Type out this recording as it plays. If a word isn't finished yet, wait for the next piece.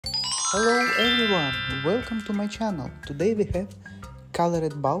Hello everyone, welcome to my channel. Today we have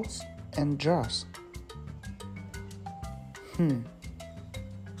colored balls and jars.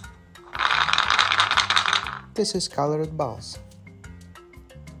 This is colored balls.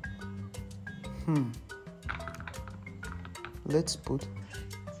 Let's put.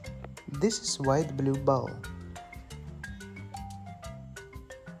 This is white blue ball.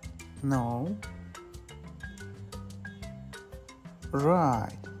 No.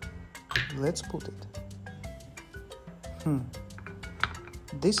 Right. Let's put it.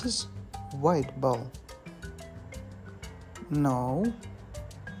 This is white ball. No.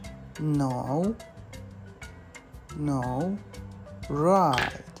 No. No.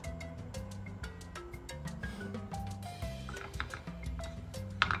 Right.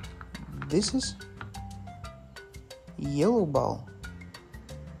 This is yellow ball.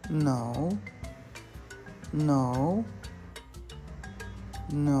 No. No.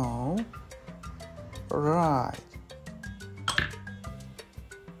 No. Right.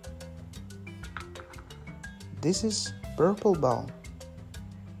 This is purple ball.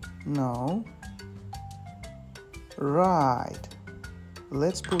 No. Right.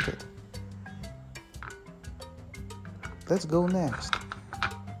 Let's put it. Let's go next.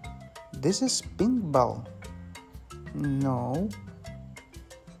 This is pink ball. No.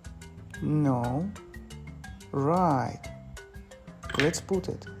 No. Right. Let's put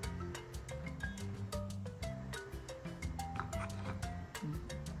it.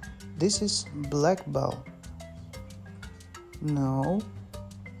 This is black ball. No.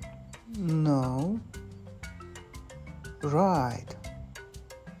 No. Right.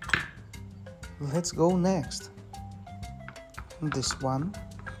 Let's go next. This one.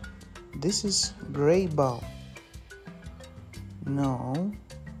 This is gray ball. No.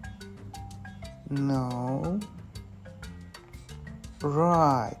 No.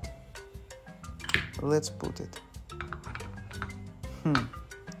 Right. Let's put it.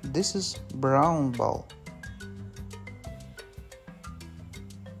 This is brown ball.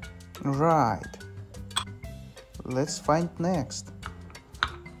 Right. Let's find next.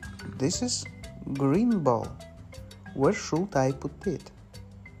 This is green ball. Where should I put it?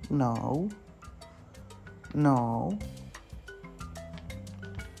 No. No.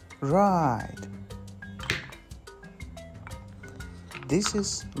 Right. This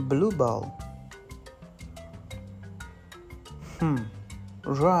is blue ball.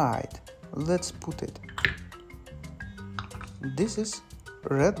 Right. Let's put it. This is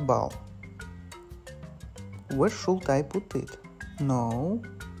red ball. Where should I put it? No.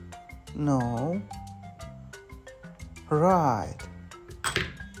 No. Right.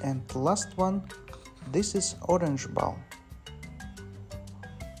 And last one, this is orange ball.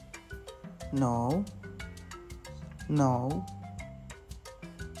 No. No.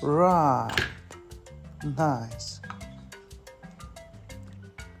 Right. Nice.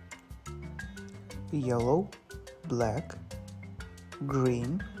 Yellow, black,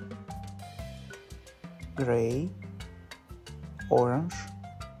 green, gray, orange,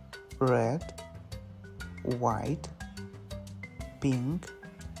 red, white, pink,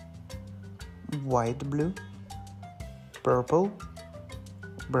 white blue, purple,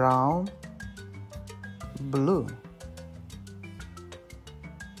 brown, blue.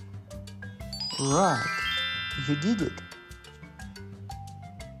 Right, you did it.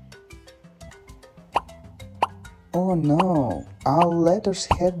 Oh no, our letters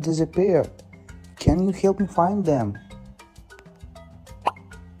have disappeared. Can you help me find them?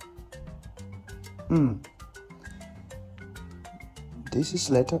 This is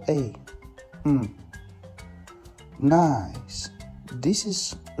letter A. Nice. This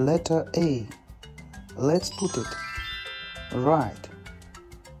is letter A. Let's put it. Right.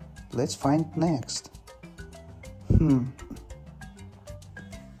 Let's find next.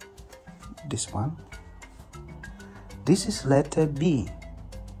 This one. This is letter B.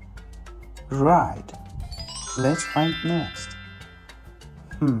 Right. Let's find next.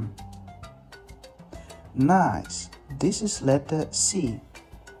 Nice. This is letter C.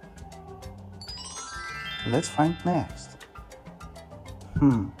 Let's find next.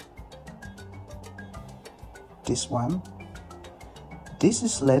 This one. This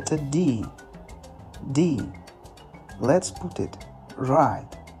is letter D. D. Let's put it. Right.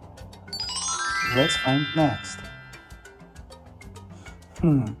 Let's find next.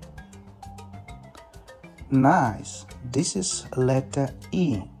 Nice. This is letter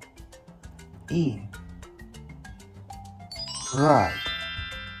E. E. Right.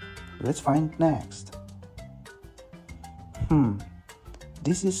 Let's find next.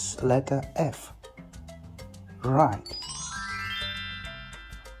 This is letter F. Right.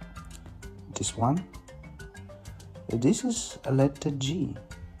 This one. This is a letter G.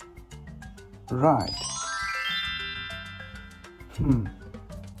 Right.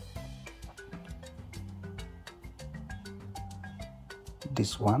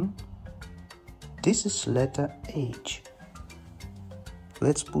 This one. This is letter H.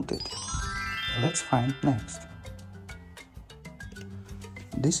 Let's put it. Let's find next.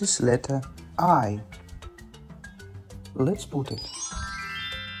 This is letter I. Let's put it.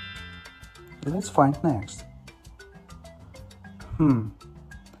 Let's find next.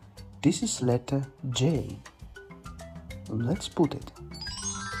 This is letter J. Let's put it.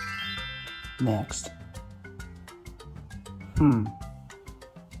 Next.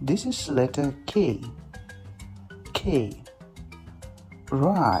 This is letter K. K.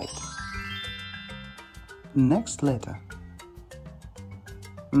 Right. Next letter.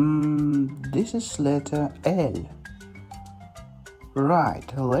 This is letter L.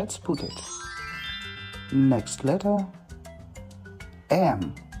 Right, let's put it. Next letter.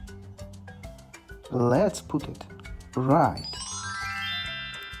 M. Let's put it. Right.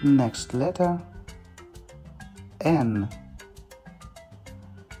 Next letter. N.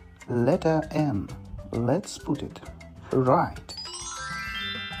 Letter N. Let's put it. Right.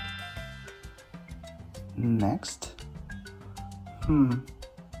 Next.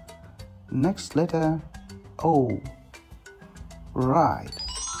 Next letter. O. Right.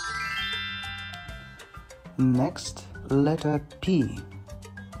 Next letter P.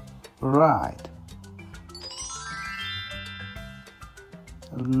 Right.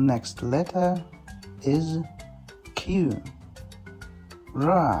 Next letter is Q.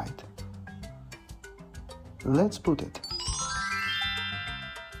 Right. Let's put it.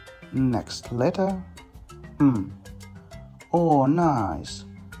 Next letter. Oh, nice.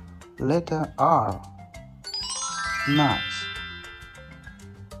 Letter R. Nice.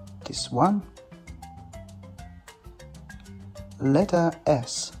 This one. Letter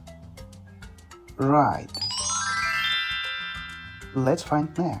S. Right. Let's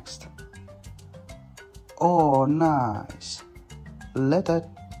find next. Oh, nice. Letter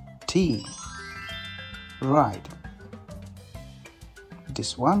T. Right.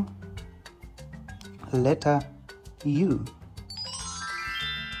 This one. Letter U.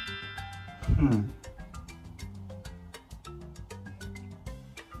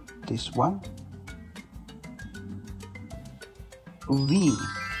 This one. V.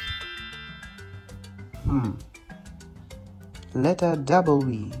 Letter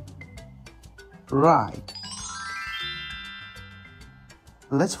W. Right.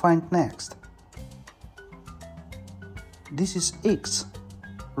 Let's find next. This is X.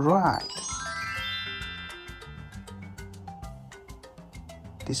 Right.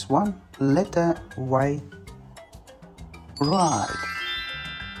 This one, letter Y. Right.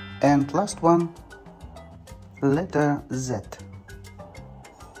 And last one, letter Z.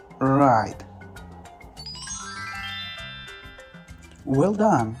 Right. Well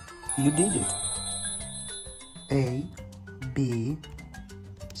done. You did it. A, B,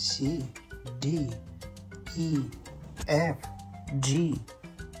 C, D, E, F, G,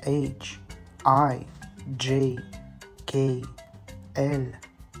 H, I, J, K, L,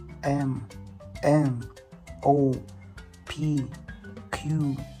 M, N, O, P,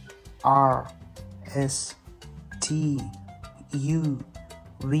 Q, R, S, T, U,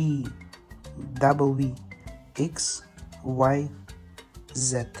 V, W, X, Y,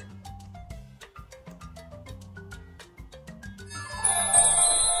 Z.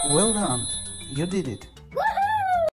 Well done, you did it.